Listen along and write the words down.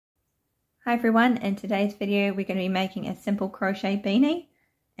Hi everyone, in today's video we're going to be making a simple crochet beanie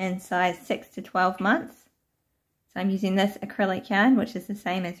in size 6 to 12 months. So I'm using this acrylic yarn, which is the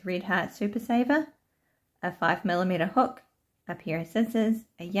same as Red Heart Super Saver, a 5mm hook, a pair of scissors,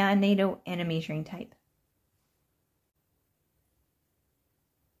 a yarn needle and a measuring tape.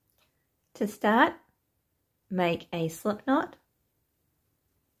 To start, make a slip knot.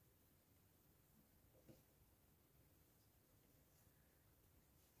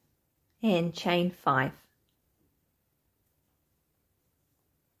 And chain 5.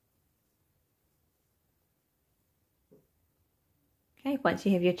 Okay, once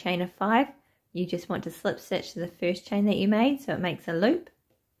you have your chain of 5, you just want to slip stitch to the first chain that you made so it makes a loop.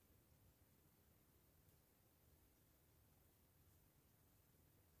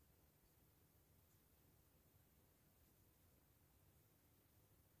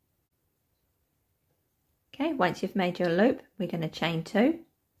 Okay, once you've made your loop, we're going to chain 2.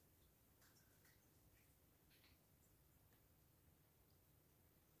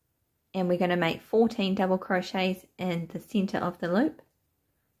 And we're going to make 14 double crochets in the center of the loop.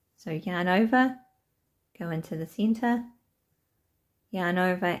 So yarn over, go into the center, yarn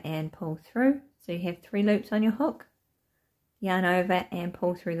over and pull through. So you have 3 loops on your hook. Yarn over and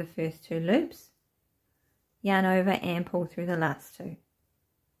pull through the first 2 loops. Yarn over and pull through the last 2.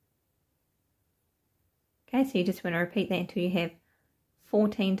 Okay, so you just want to repeat that until you have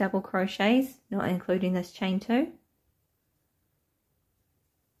 14 double crochets, not including this chain 2.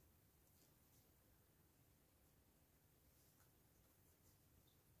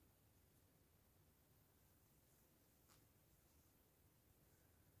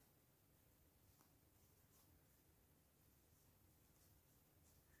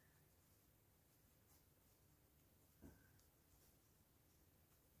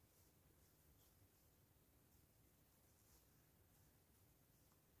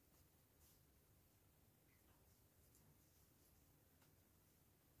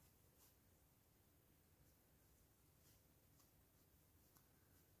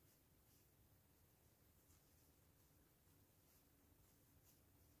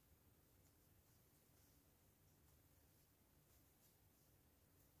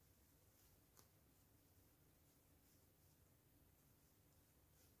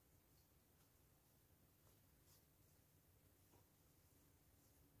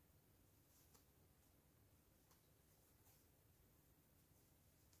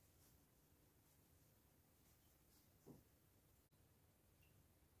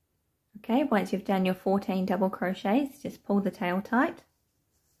 Okay, once you've done your 14 double crochets, just pull the tail tight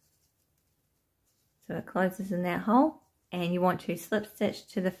so it closes in that hole, and you want to slip stitch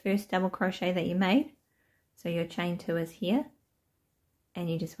to the first double crochet that you made. So your chain 2 is here, and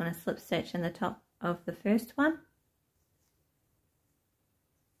you just want to slip stitch in the top of the first one.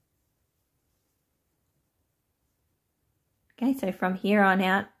 Okay, so from here on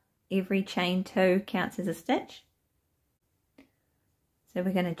out, every chain 2 counts as a stitch. So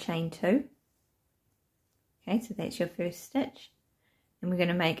we're going to chain 2. Okay, so that's your first stitch. And we're going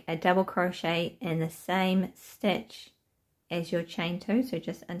to make a double crochet in the same stitch as your chain 2, so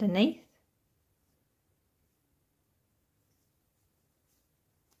just underneath.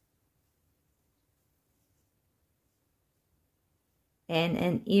 And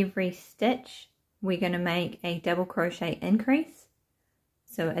in every stitch, we're going to make a double crochet increase.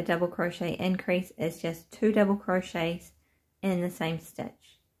 So a double crochet increase is just 2 double crochets in the same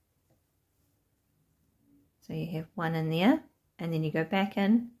stitch. So you have 1 in there, and then you go back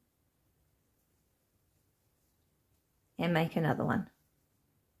in and make another one.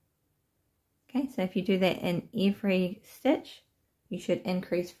 Okay, so if you do that in every stitch, you should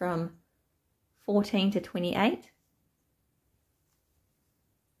increase from 14 to 28.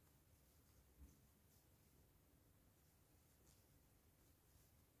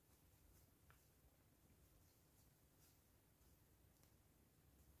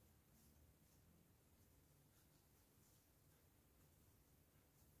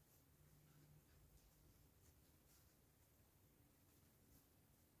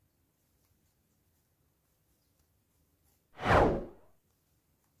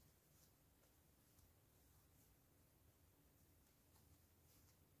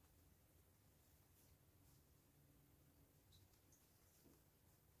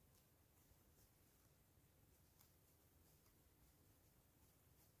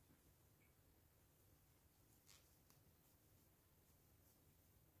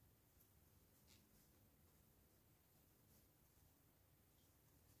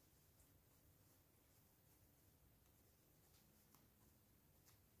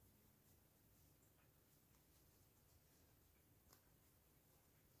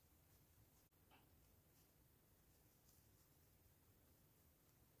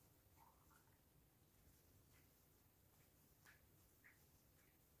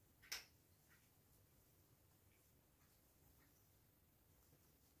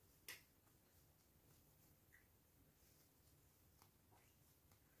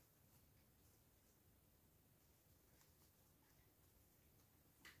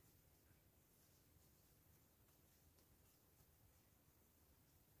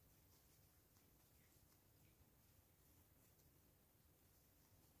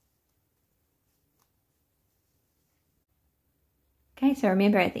 Okay, so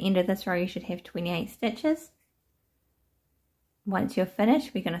remember at the end of this row you should have 28 stitches. Once you're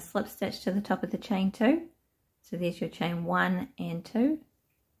finished, we're going to slip stitch to the top of the chain 2. So there's your chain 1 and 2.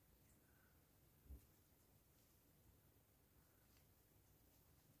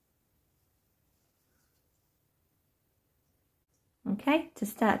 Okay, to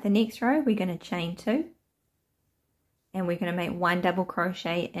start the next row, we're going to chain 2. And we're going to make 1 double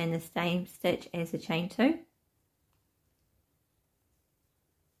crochet in the same stitch as the chain 2.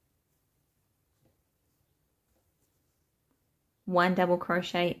 One double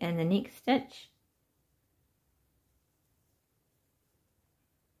crochet in the next stitch.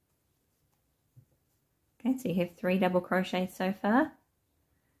 Okay, so you have 3 double crochets so far.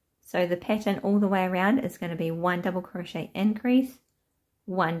 So the pattern all the way around is going to be 1 double crochet increase,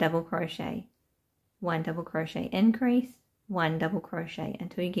 1 double crochet, 1 double crochet increase, 1 double crochet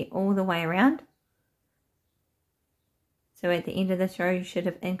until you get all the way around. So at the end of this row you should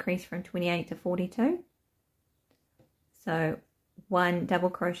have increased from 28 to 42. So 1 double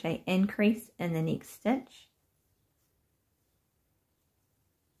crochet increase in the next stitch.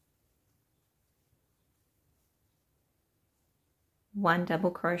 One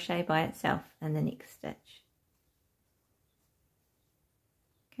double crochet by itself in the next stitch.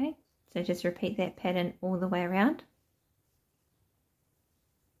 Okay, so just repeat that pattern all the way around.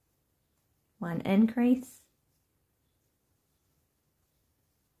 1 increase,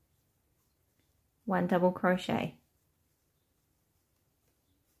 1 double crochet,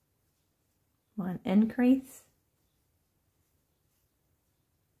 1 increase,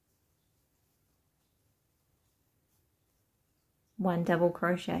 1 double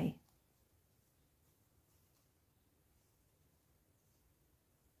crochet,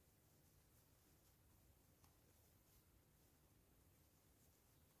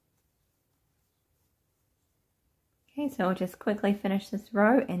 okay, so I'll just quickly finish this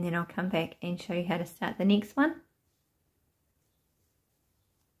row and then I'll come back and show you how to start the next one.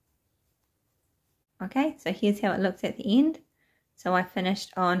 Okay, so here's how it looks at the end. So I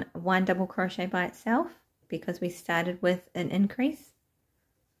finished on 1 double crochet by itself because we started with an increase.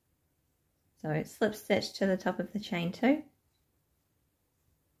 So slip stitch to the top of the chain 2.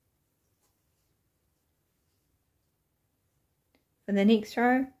 For the next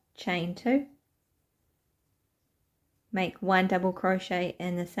row, chain 2. Make 1 double crochet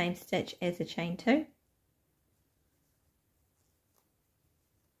in the same stitch as the chain 2.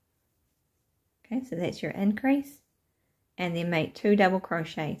 Okay, so that's your increase. And then make 2 double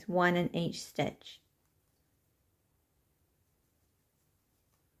crochets, 1 in each stitch.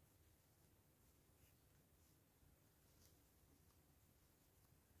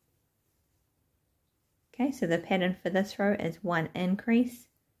 Okay, so the pattern for this row is 1 increase,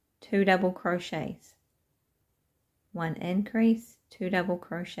 2 double crochets. 1 increase, 2 double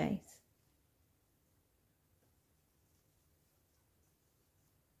crochets.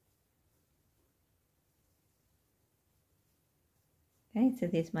 Okay, so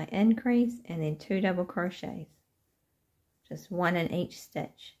there's my increase and then 2 double crochets. Just 1 in each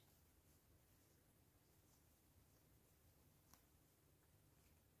stitch.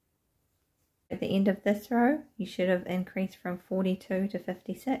 At the end of this row, you should have increased from 42 to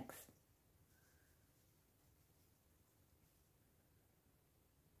 56.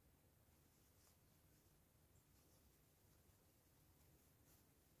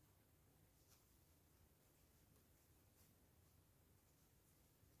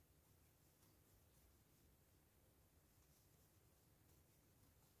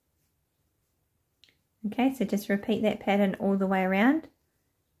 Okay, so just repeat that pattern all the way around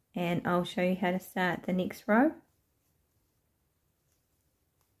and I'll show you how to start the next row.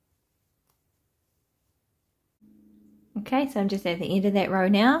 Okay, so I'm just at the end of that row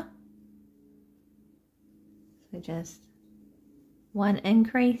now. So just 1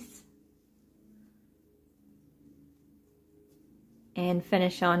 increase and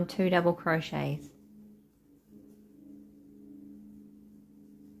finish on 2 double crochets.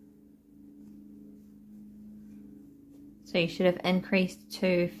 So you should have increased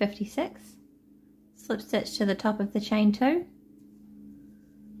to 56. Slip stitch to the top of the chain 2.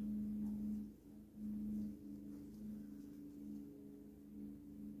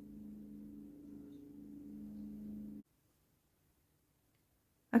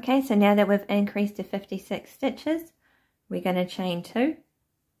 Okay, so now that we've increased to 56 stitches, we're going to chain 2.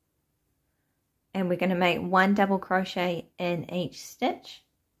 And we're going to make 1 double crochet in each stitch.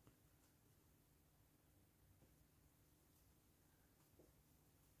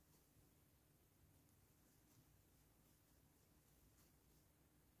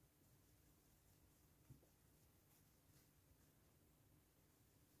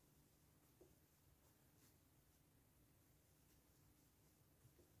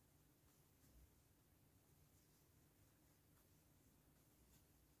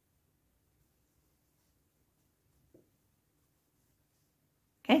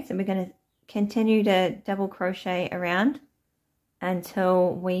 Okay, so we're going to continue to double crochet around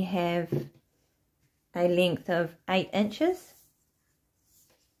until we have a length of 8 inches.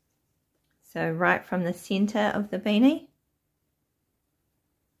 So right from the center of the beanie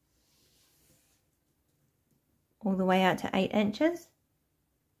all the way out to 8 inches.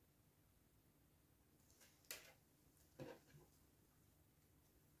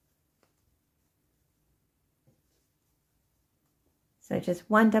 So just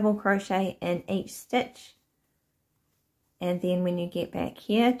 1 double crochet in each stitch, and then when you get back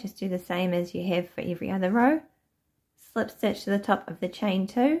here, just do the same as you have for every other row. Slip stitch to the top of the chain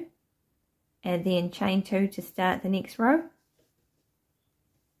 2, and then chain 2 to start the next row.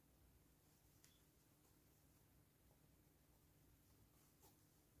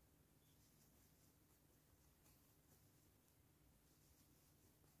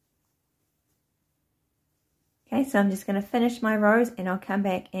 Okay, so I'm just going to finish my rows and I'll come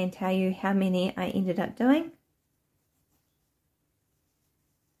back and tell you how many I ended up doing.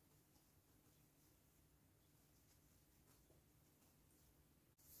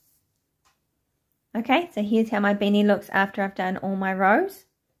 Okay, so here's how my beanie looks after I've done all my rows.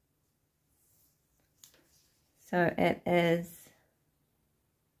 So it is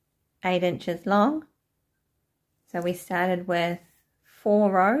 8 inches long. So we started with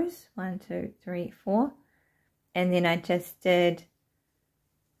 4 rows, 1, 2, 3, 4. And then I just did,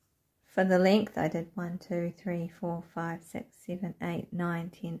 for the length, I did 1, 2, 3, 4, 5, 6, 7, 8, 9,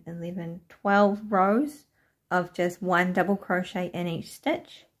 10, 11, 12 rows of just 1 double crochet in each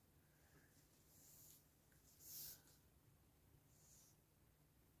stitch.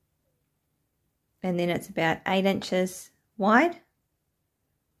 And then it's about 8 inches wide.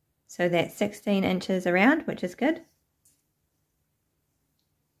 So that's 16 inches around, which is good.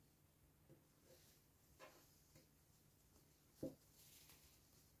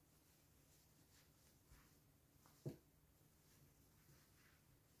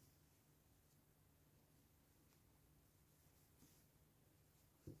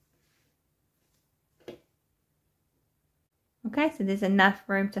 Okay, so there's enough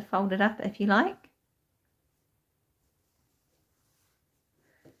room to fold it up if you like.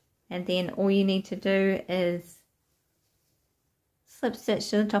 And then all you need to do is slip stitch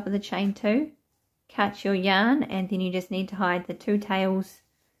to the top of the chain 2, cut your yarn, and then you just need to hide the 2 tails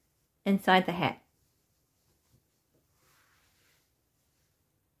inside the hat.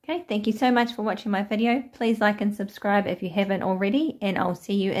 Okay, thank you so much for watching my video. Please like and subscribe if you haven't already, and I'll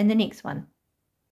see you in the next one.